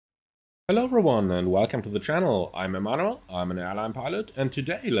Hello everyone and welcome to the channel. I'm Emmanuel, I'm an airline pilot, and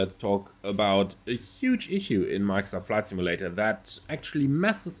today let's talk about a huge issue in Microsoft Flight Simulator that actually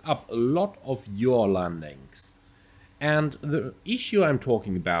messes up a lot of your landings. And the issue I'm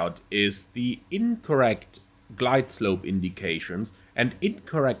talking about is the incorrect glide slope indications and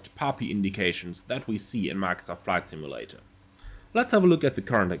incorrect PAPI indications that we see in Microsoft Flight Simulator. Let's have a look at the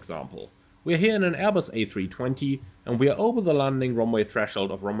current example. We're here in an Airbus A320 and we are over the landing runway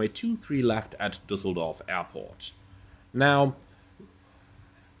threshold of runway 23 left at Düsseldorf Airport. Now,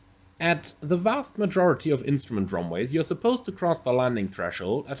 at the vast majority of instrument runways, you're supposed to cross the landing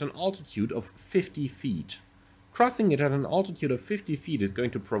threshold at an altitude of 50 feet. Crossing it at an altitude of 50 feet is going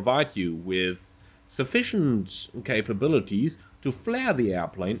to provide you with sufficient capabilities to flare the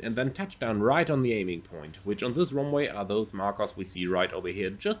airplane and then touch down right on the aiming point, which on this runway are those markers we see right over here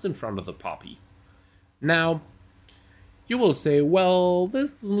just in front of the PAPI. Now, you will say, well,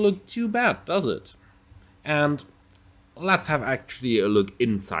 this doesn't look too bad, does it? And let's have actually a look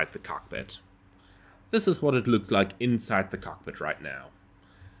inside the cockpit. This is what it looks like inside the cockpit right now.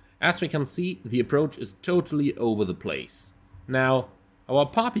 As we can see, the approach is totally over the place. Now, our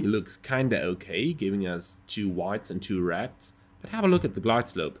PAPI looks kinda okay, giving us 2 whites and 2 reds, but have a look at the glide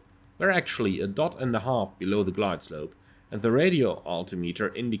slope. We're actually a dot and a half below the glide slope, and the radio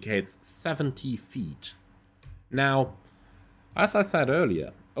altimeter indicates 70 feet. Now, as I said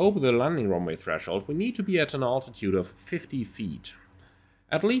earlier, over the landing runway threshold we need to be at an altitude of 50 feet.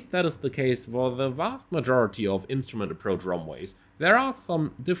 At least that is the case for the vast majority of instrument approach runways. There are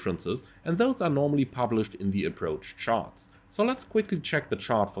some differences, and those are normally published in the approach charts. So let's quickly check the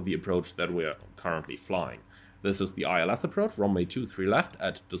chart for the approach that we're currently flying. This is the ILS approach, runway 23 left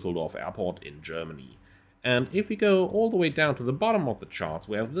at Düsseldorf Airport in Germany. And if we go all the way down to the bottom of the charts,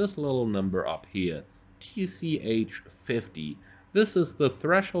 we have this little number up here, TCH 50. This is the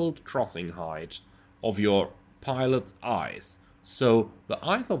threshold crossing height of your pilot's eyes. So the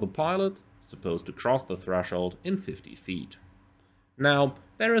eyes of the pilot are supposed to cross the threshold in 50 feet. Now,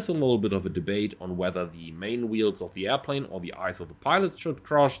 there is a little bit of a debate on whether the main wheels of the airplane or the eyes of the pilot should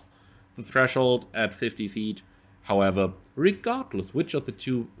cross the threshold at 50 feet. However, regardless which of the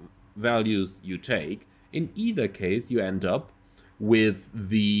two values you take, in either case you end up with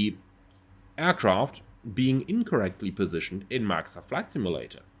the aircraft being incorrectly positioned in Microsoft Flight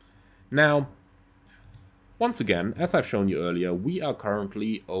Simulator. Now, once again, as I've shown you earlier, we are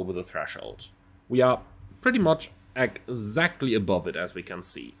currently over the threshold. We are pretty much exactly above it, as we can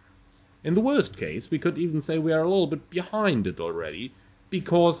see. In the worst case, we could even say we are a little bit behind it already,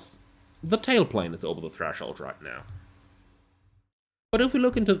 because the tailplane is over the threshold right now. But if we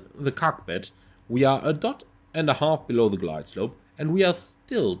look into the cockpit, we are a dot and a half below the glide slope, and we are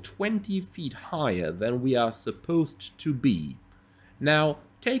still 20 feet higher than we are supposed to be. Now,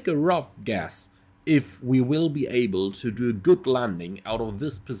 take a rough guess if we will be able to do a good landing out of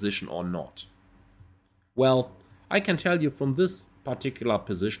this position or not. Well, I can tell you from this particular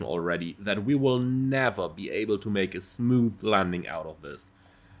position already that we will never be able to make a smooth landing out of this.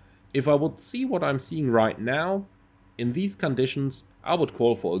 If I would see what I'm seeing right now, in these conditions, I would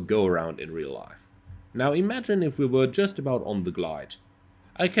call for a go-around in real life. Now imagine if we were just about on the glide.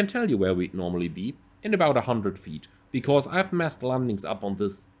 I can tell you where we'd normally be, in about 100 feet, because I've messed landings up on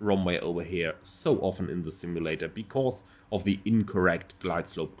this runway over here so often in the simulator because of the incorrect glide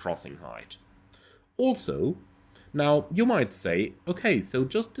slope crossing height. Also, now you might say, okay, so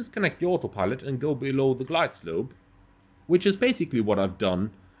just disconnect the autopilot and go below the glide slope, which is basically what I've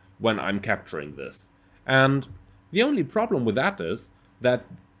done when I'm capturing this. And the only problem with that is that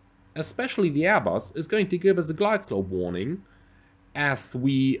especially the Airbus is going to give us a glide slope warning as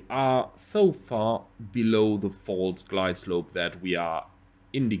we are so far below the false glide slope that we are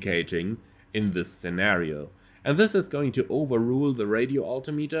indicating in this scenario. And this is going to overrule the radio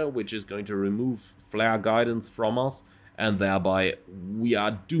altimeter, which is going to remove flare guidance from us, and thereby we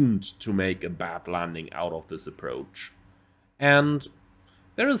are doomed to make a bad landing out of this approach. And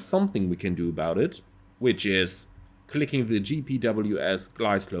there is something we can do about it, which is clicking the GPWS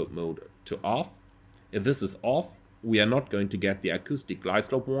glide slope mode to off. If this is off, we are not going to get the acoustic glide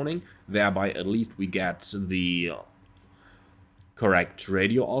slope warning, thereby at least we get the correct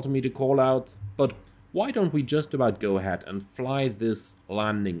radio altimeter callouts. But why don't we just about go ahead and fly this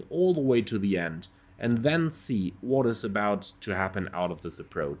landing all the way to the end and then see what is about to happen out of this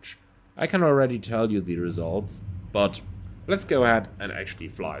approach. I can already tell you the results, but let's go ahead and actually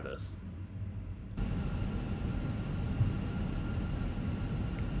fly this.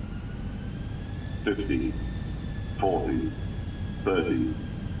 $50, $40, $30,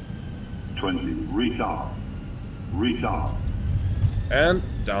 $20, restart, And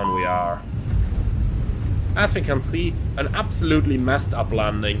down we are. As we can see, an absolutely messed up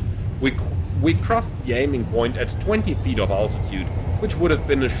landing. We crossed the aiming point at 20 feet of altitude, which would have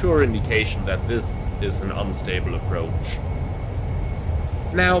been a sure indication that this is an unstable approach.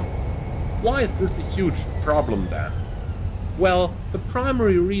 Now, why is this a huge problem then? Well, the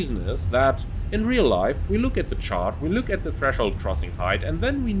primary reason is that in real life we look at the chart, we look at the threshold crossing height, and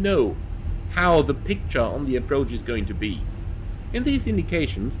then we know how the picture on the approach is going to be. In these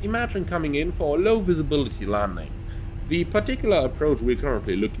indications, imagine coming in for a low visibility landing. The particular approach we're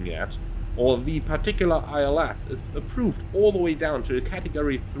currently looking at, or the particular ILS, is approved all the way down to a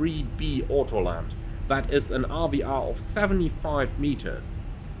category 3B autoland. That is an RVR of 75 meters.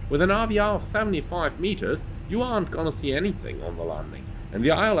 With an RVR of 75 meters, you aren't gonna see anything on the landing, and the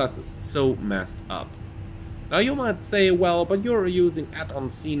ILS is so messed up. Now you might say, well, but you're using add-on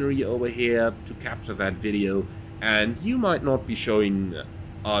scenery over here to capture that video, and you might not be showing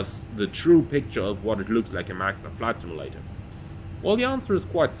us the true picture of what it looks like in Microsoft Flight Simulator. Well, the answer is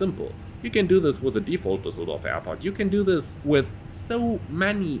quite simple. You can do this with the default Düsseldorf airport. You can do this with so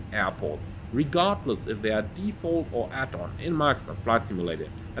many airports, regardless if they are default or add-on in Microsoft Flight Simulator,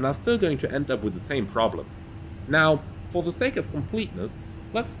 and are still going to end up with the same problem. Now, for the sake of completeness,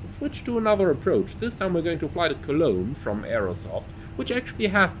 let's switch to another approach. This time we're going to fly to Cologne from Aerosoft, which actually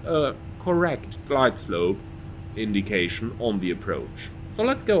has a correct glide slope indication on the approach. So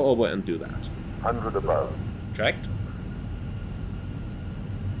let's go over and do that. 100 above. Checked.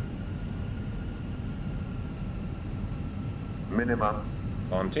 Minimum.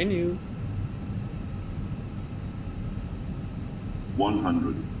 Continue.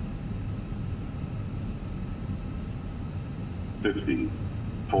 100. 50,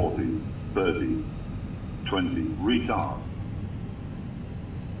 40, 30, 20. Retard.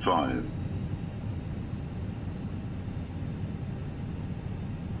 5.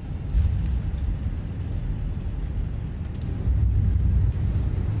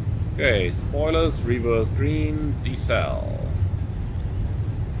 Okay, spoilers, reverse green, decel.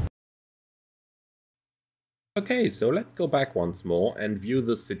 Okay, so let's go back once more and view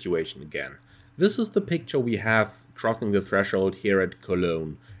this situation again. This is the picture we have crossing the threshold here at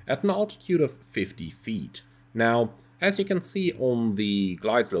Cologne, at an altitude of 50 feet. Now, as you can see on the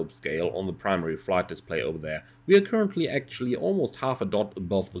glide slope scale on the primary flight display over there, we are currently actually almost half a dot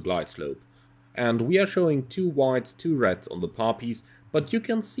above the glide slope. And we are showing 2 whites, 2 reds on the par piece, but you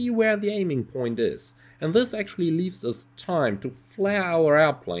can see where the aiming point is. And this actually leaves us time to flare our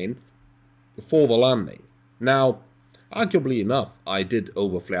airplane for the landing. Now, arguably enough, I did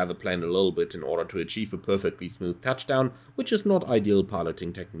overflare the plane a little bit in order to achieve a perfectly smooth touchdown, which is not ideal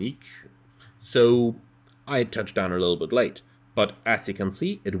piloting technique, so I touched down a little bit late. But as you can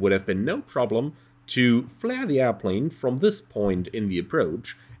see, it would have been no problem to flare the airplane from this point in the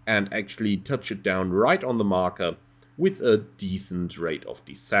approach and actually touch it down right on the marker with a decent rate of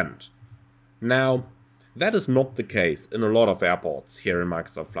descent. Now, that is not the case in a lot of airports here in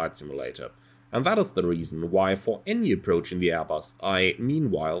Microsoft Flight Simulator. And that is the reason why for any approach in the Airbus, I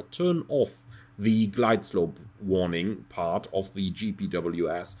meanwhile turn off the glide slope warning part of the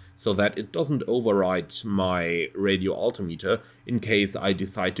GPWS so that it doesn't override my radio altimeter in case I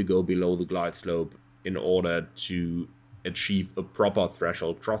decide to go below the glide slope in order to achieve a proper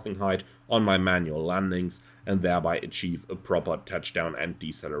threshold crossing height on my manual landings and thereby achieve a proper touchdown and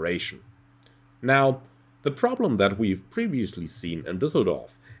deceleration. Now, the problem that we've previously seen in Düsseldorf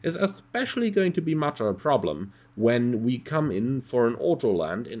is especially going to be much of a problem when we come in for an auto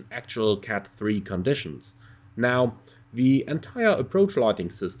land in actual Cat 3 conditions. Now, the entire approach lighting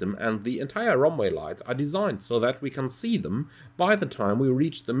system and the entire runway lights are designed so that we can see them by the time we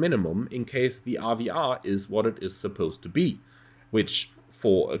reach the minimum in case the RVR is what it is supposed to be, which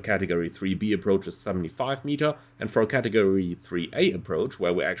for a Category 3B approach is 75 meter, and for a Category 3A approach,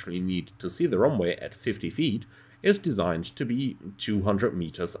 where we actually need to see the runway at 50 feet, is designed to be 200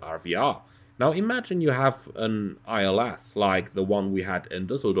 meters RVR. Now imagine you have an ILS like the one we had in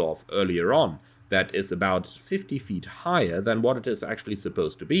Düsseldorf earlier on, that is about 50 feet higher than what it is actually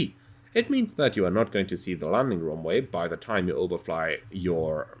supposed to be. It means that you are not going to see the landing runway by the time you overfly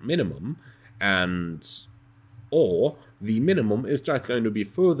your minimum, or the minimum is just going to be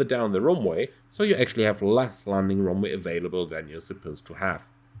further down the runway, so you actually have less landing runway available than you're supposed to have.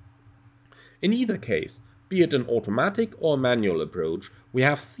 In either case, be it an automatic or manual approach, we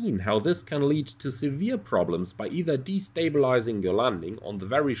have seen how this can lead to severe problems by either destabilizing your landing on the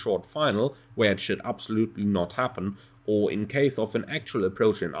very short final, where it should absolutely not happen, or in case of an actual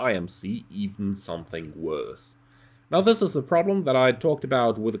approach in IMC, even something worse. Now this is a problem that I talked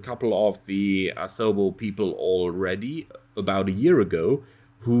about with a couple of the Asobo people already about a year ago,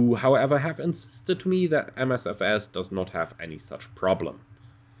 who however have insisted to me that MSFS does not have any such problem.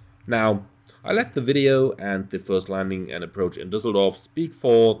 Now, I let the video and the first landing and approach in Düsseldorf speak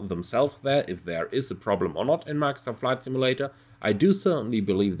for themselves there if there is a problem or not in Microsoft Flight Simulator. I do certainly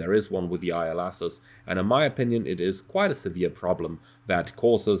believe there is one with the ILSs, and in my opinion it is quite a severe problem that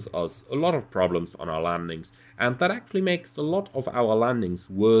causes us a lot of problems on our landings, and that actually makes a lot of our landings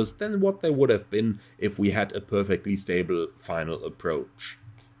worse than what they would have been if we had a perfectly stable final approach.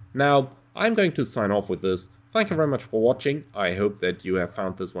 Now, I'm going to sign off with this. Thank you very much for watching. I hope that you have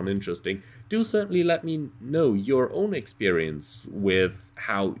found this one interesting. Do certainly let me know your own experience with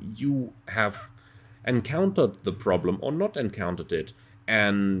how you have encountered the problem or not encountered it,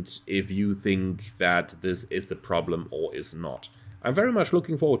 and if you think that this is a problem or is not. I'm very much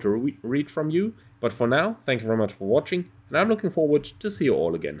looking forward to read from you, but for now, thank you very much for watching, and I'm looking forward to see you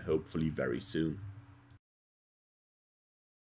all again, hopefully very soon.